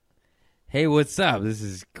Hey, what's up? This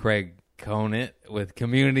is Craig Conant with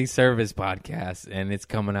Community Service Podcast, and it's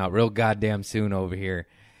coming out real goddamn soon over here.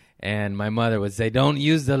 And my mother would say, "Don't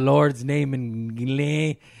use the Lord's name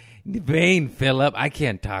in vain, Philip." I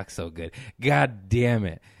can't talk so good. God damn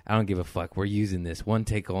it. I don't give a fuck. We're using this. One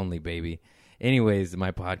take only, baby. Anyways,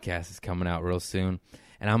 my podcast is coming out real soon,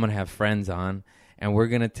 and I'm going to have friends on, and we're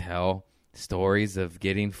going to tell stories of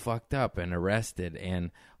getting fucked up and arrested,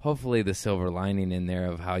 and hopefully the silver lining in there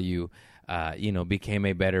of how you became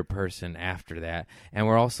a better person after that. And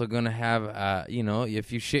we're also going to have,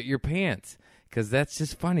 if you shit your pants, because that's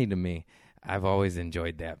just funny to me. I've always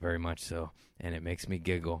enjoyed that very much so, and it makes me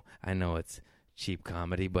giggle. I know it's cheap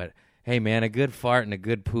comedy, but hey, man, a good fart and a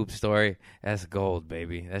good poop story, that's gold,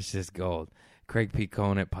 baby. That's just gold. Craig P.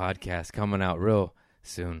 Conant podcast coming out real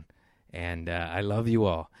soon, and I love you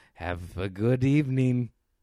all. Have a good evening.